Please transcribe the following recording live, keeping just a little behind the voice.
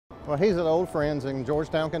Well, he's at Old Friends in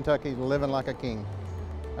Georgetown, Kentucky, living like a king.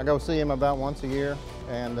 I go see him about once a year,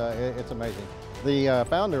 and it's amazing. The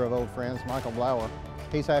founder of Old Friends, Michael Blauer,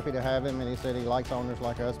 he's happy to have him, and he said he likes owners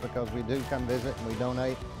like us because we do come visit and we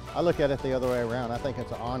donate. I look at it the other way around. I think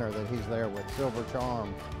it's an honor that he's there with Silver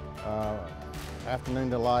Charm, Afternoon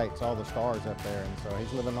Delights, all the stars up there, and so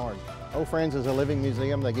he's living hard. Old Friends is a living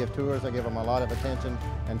museum. They give tours, they give them a lot of attention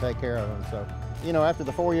and take care of them. So, you know, after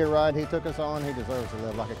the 4-year ride he took us on, he deserves to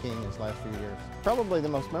live like a king this last few years. Probably the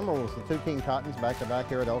most memorable was the 2 King Cottons back-to-back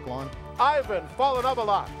here at Oaklawn.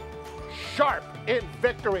 Now-Ivanfallunovalot, sharp in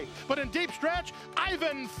victory. But in deep stretch,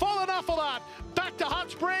 Now-Ivanfallunovalot, back to Hot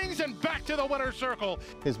Springs and back to the winner's circle.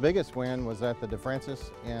 His biggest win was at the DeFrancis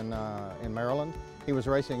in Maryland. He was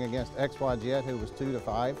racing against XY Jet, who was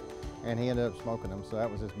 2-5, and he ended up smoking him, so that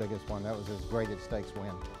was his biggest one. That was his graded stakes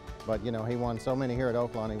win. But you know, he won so many here at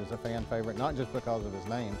Oaklawn. He was a fan favorite, not just because of his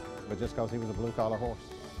name, but just because he was a blue-collar horse.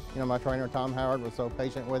 You know, my trainer, Tom Howard, was so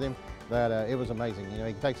patient with him that it was amazing. You know,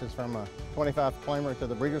 he takes us from a 25 claimer to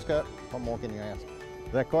the Breeders' Cup. What more can you ask?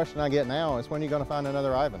 The question I get now is, when are you going to find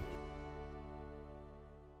another Ivan?